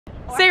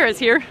Sarah's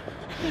here.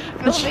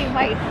 Filming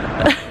my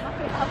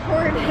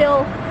upward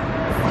hill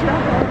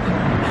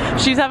struggle.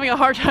 She's having a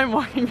hard time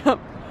walking up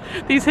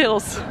these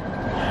hills.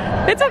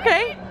 It's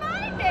okay.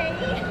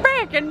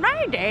 Back in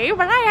my day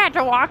when I had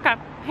to walk up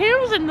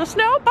hills in the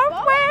snow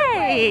both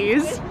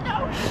ways. With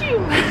no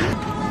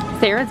shoes.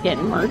 Sarah's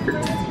getting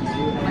markers.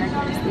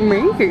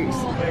 Markers.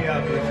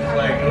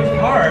 Like, it was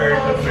hard,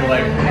 but we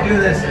do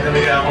this and then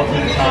we got all to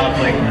the top,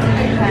 like, we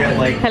get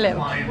like Hello.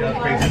 Lined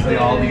up basically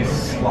all these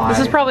slides.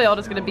 This is probably all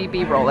just gonna be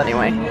B-roll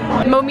anyway.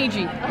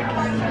 Momiji.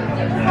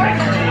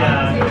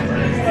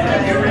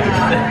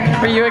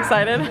 Are you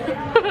excited?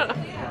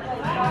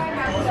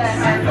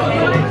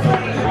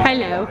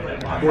 Hello.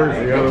 Where's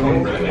the other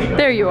one?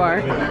 There you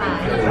are.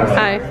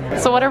 Hi.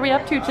 So what are we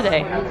up to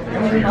today? Well,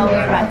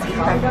 we're about to eat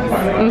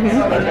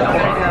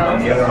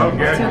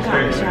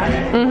breakfast.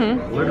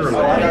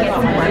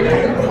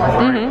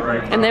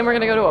 And then we're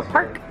gonna go to a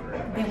park.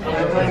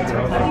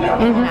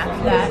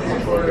 After that,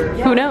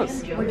 Who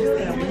knows?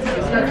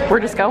 We're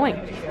just going.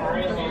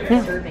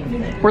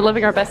 Yeah. We're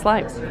living our best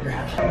lives.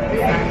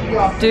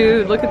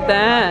 Dude, look at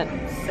that.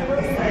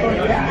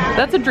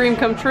 That's a dream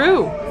come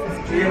true.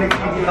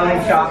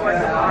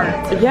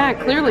 Yeah,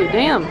 clearly,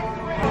 damn.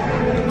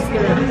 I'm just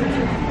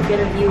gonna get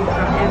a view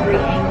from every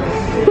angle.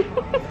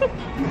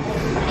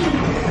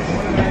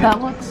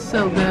 That looks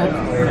so good.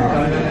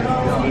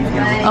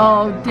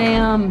 Oh,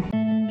 damn.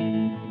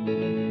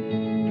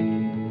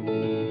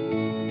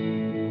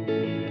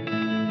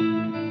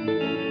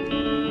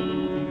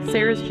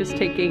 Sarah's just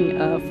taking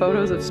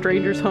photos of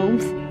strangers'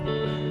 homes.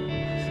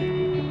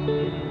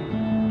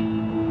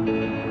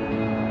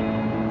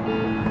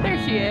 There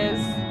she is.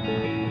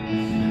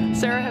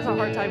 Sarah has a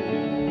hard time.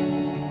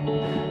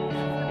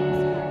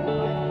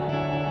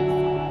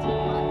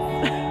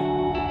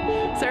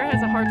 Sarah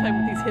has a hard time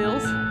with these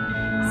hills,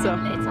 so.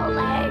 Little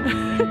legs.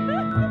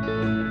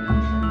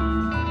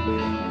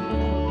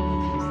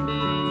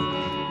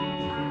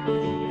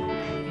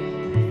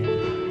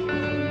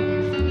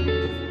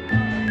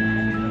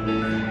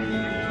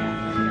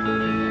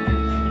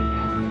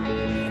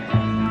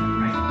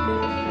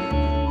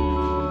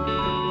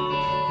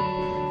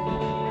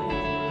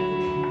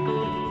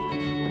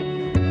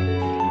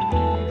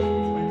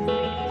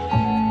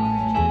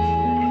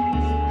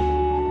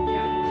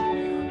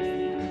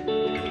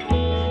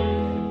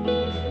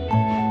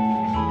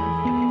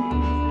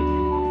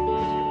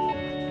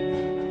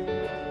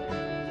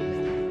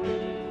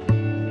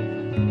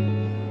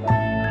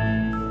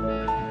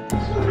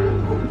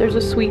 There's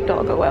a sweet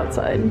doggo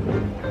outside.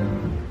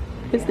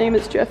 His name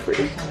is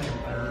Jeffrey.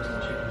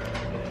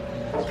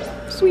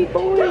 Sweet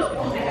boy.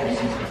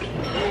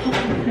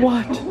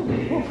 What?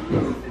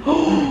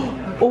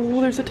 Oh,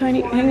 there's a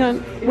tiny, hang on,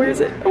 where is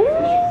it? Oh,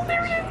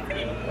 there he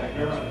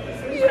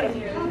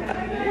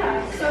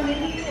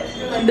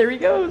is. There he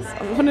goes,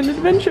 off on an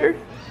adventure.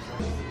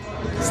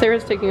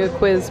 Sarah's taking a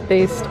quiz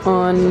based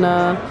on,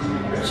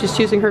 she's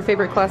choosing her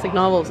favorite classic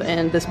novels,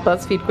 and this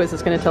BuzzFeed quiz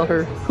is going to tell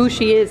her who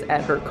she is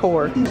at her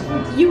core.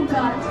 You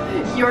got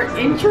your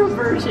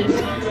introversion.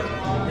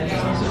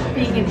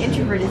 Being an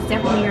introvert is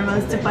definitely your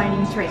most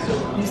defining trait.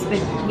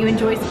 You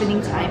enjoy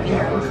spending time in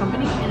your own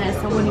company, and as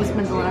someone who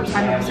spends a lot of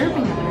time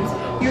observing others,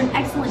 you're an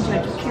excellent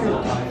judge of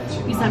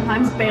character. You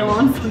sometimes bail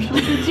on social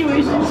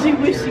situations you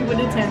wish you would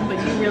attend, but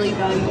you really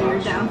value your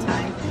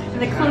downtime.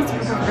 And the close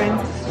group of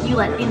friends you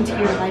let into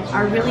your life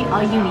are really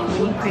all you need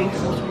when you crave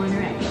social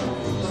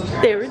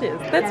interaction. There it is.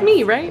 That's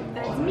me, right?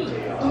 That's me.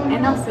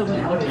 And also me.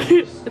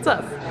 It's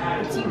us.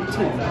 It's you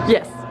too.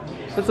 Yes.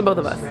 It's the both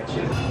of us.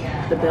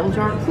 The bell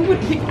jar? Who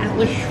would pick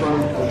Atlas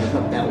Shrugged over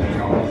the bell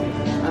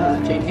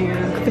jar? Jane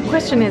Eyre. The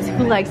question is,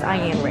 who likes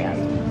Ayn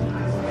Rand?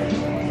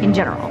 In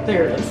general.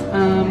 There it is.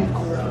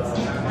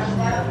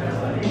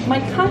 My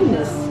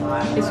kindness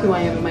is who I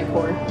am at my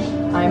core.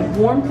 I'm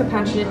warm,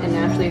 compassionate, and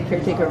naturally a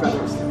caretaker of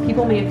others.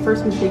 People may at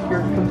first mistake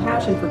your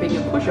compassion for being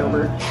a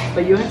pushover,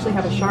 but you actually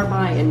have a sharp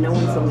eye and know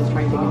when someone is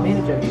trying to take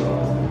advantage of you.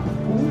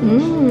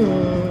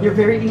 You're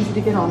very easy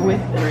to get on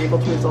with and are able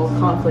to resolve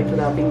conflict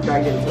without being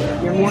dragged into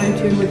it. You're more in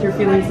tune with your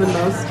feelings than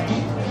most,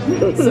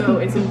 so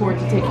it's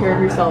important to take care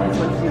of yourself as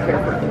much as you care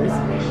for others.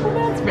 Well,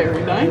 that's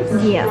very nice.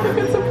 Yeah. That's a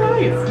good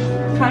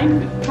surprise.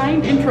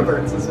 Kind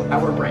introverts is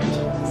our brand.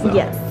 So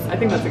Yes. I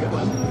think that's a good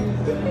one.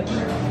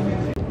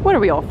 What are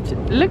we off to?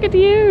 Look at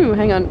you.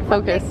 Hang on,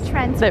 focus.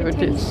 There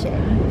it is.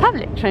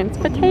 Public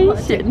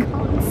transportation.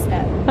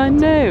 I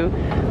know.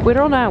 We're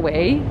on our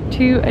way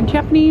to a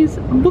Japanese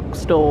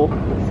bookstore.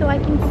 So I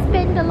can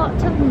spend a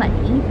lot of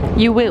money.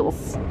 You will.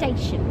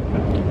 Station.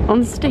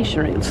 On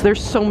stationery. So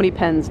there's so many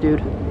pens,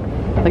 dude.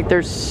 Like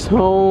there's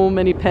so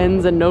many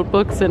pens and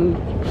notebooks and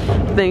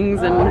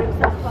things, and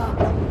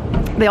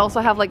they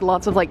also have like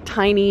lots of like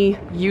tiny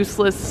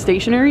useless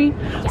stationery.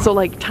 Yes. So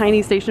like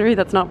tiny stationery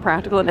that's not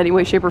practical in any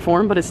way, shape, or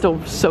form, but it's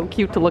still so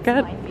cute to look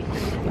at.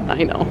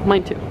 I know,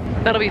 mine too.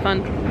 That'll be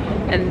fun.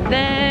 And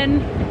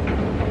then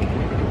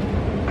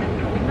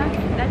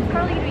That's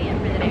probably gonna be it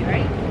for the day,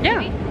 right?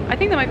 yeah, I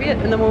think that might be it.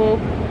 And then we'll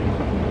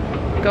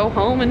go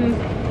home and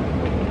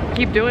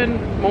keep doing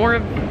more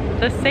of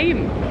the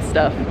same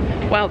stuff.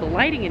 Wow, the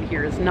lighting in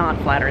here is not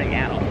flattering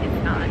at all.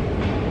 It's not.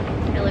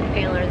 I look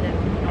paler than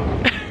normal.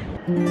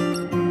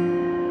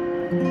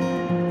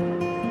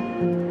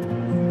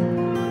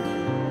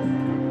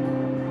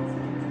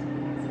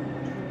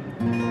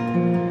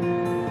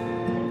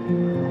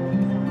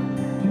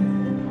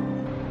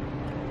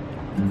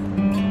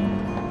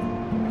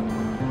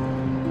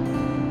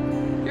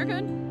 You're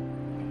good.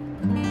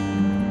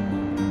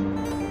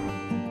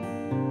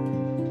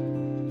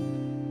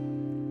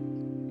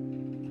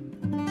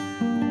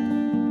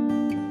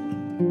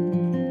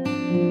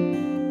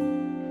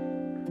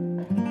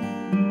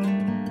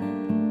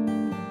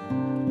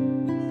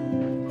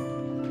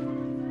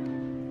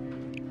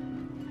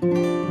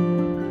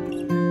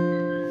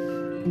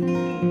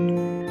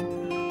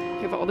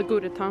 You have all the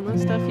Gudetama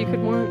stuff you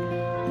could want.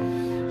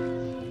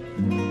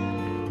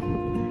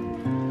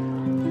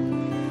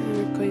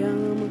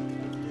 Yokoyama.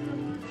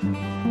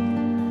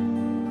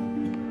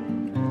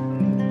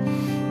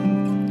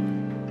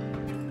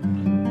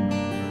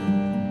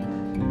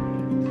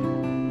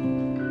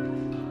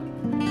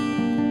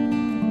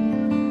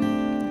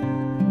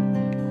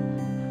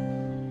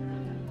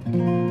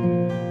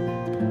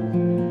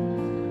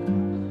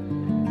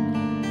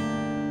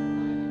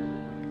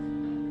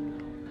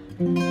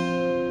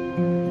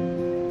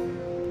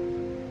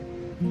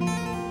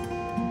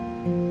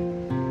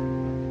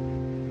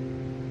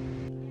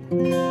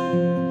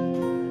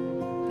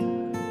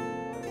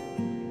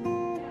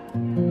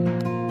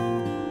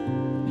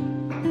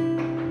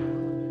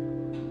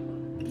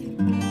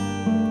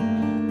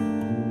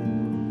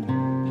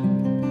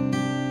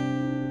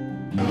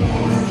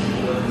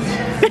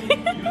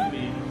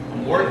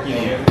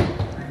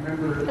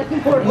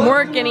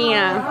 Working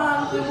here.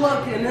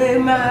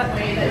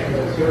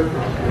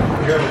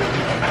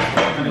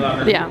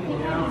 Yeah.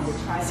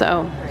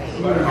 So,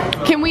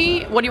 can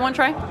we? What do you want to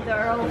try? The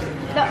Earl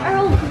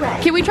Grey.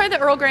 Can we try the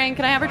Earl Grey? And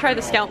can I have her try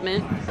the Scout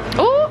Mint?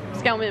 Oh,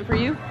 Scout Mint for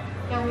you.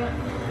 And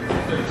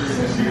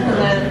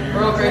then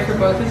Earl Grey for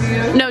both of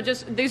you? No,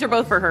 just these are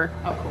both for her.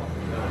 Oh, cool.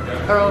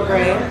 Earl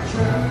Grey.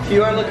 If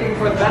you are looking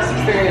for the best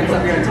experience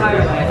of your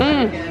entire life,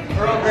 again,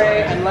 Earl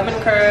Grey and lemon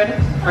curd.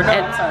 Or no,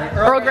 I'm sorry.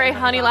 Earl Grey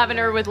honey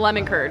lavender with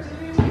lemon curd.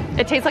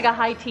 It tastes like a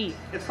high tea.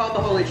 It's called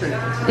the Holy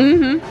Trinity.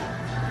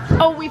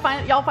 Mm-hmm. Oh,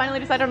 y'all finally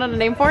decided on a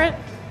name for it?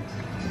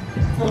 It's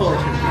the Holy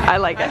Trinity. I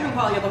like it. I've been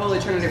calling it the Holy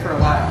Trinity for a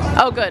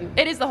while. Oh, good.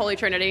 It is the Holy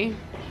Trinity.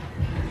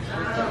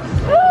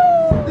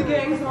 The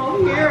gang's all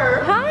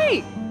here.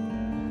 Hi.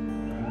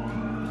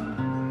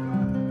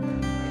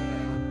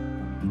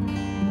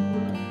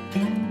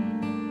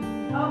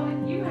 Oh,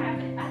 if you have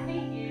it, I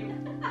hate you.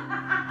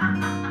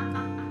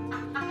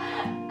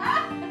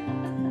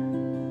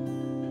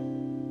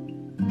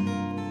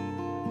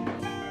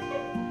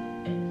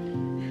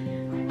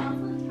 I'm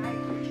also tired.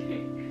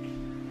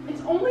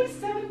 It's only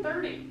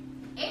 7:30.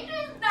 It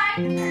is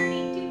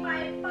 9:30 to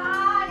my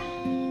body.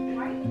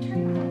 Why are you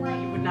turning the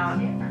light? You would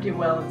not do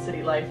well in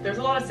city life. There's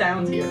a lot of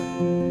sounds here.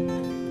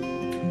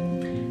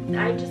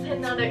 I just had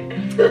not I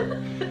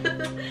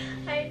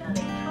had not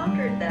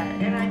encountered that,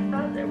 and I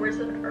thought there was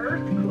an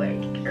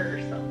earthquake or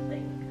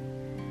something.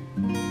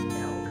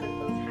 No, because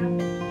those happen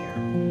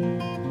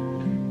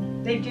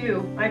here. They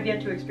do. I've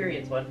yet to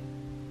experience one.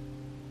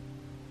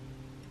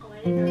 Oh, I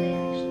didn't know they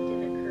actually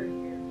did occur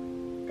here.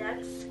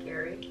 That's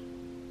scary.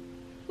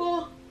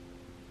 Well,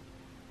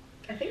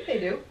 I think they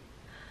do.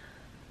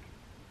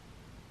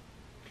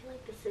 I feel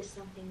like this is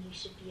something you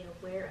should be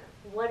aware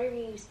of. What are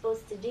you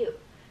supposed to do?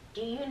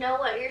 Do you know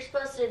what you're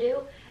supposed to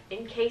do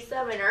in case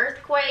of an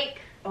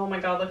earthquake? Oh my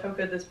god, look how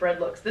good this bread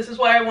looks. This is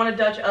why I want a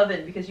Dutch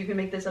oven, because you can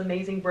make this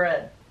amazing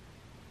bread.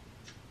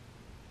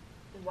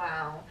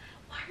 Wow.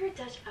 Why are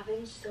Dutch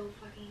ovens so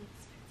fucking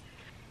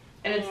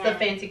expensive? And it's the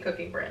fancy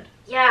cooking brand.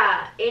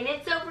 Yeah, and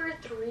it's over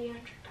 $300.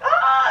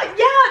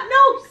 Yeah,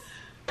 no!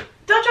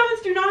 Dutch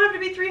ovens do not have to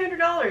be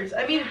 $300.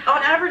 I mean,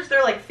 on average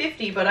they're like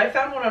 $50, but I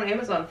found one on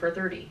Amazon for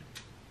 $30.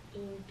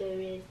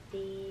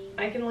 Interesting.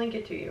 I can link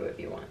it to you if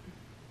you want.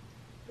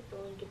 Put the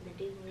link in the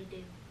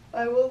doobly-doo.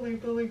 I will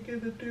leave the link in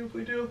the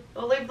doobly-doo.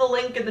 I'll leave the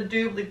link in the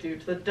doobly-doo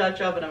to the Dutch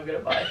oven I'm gonna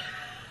buy.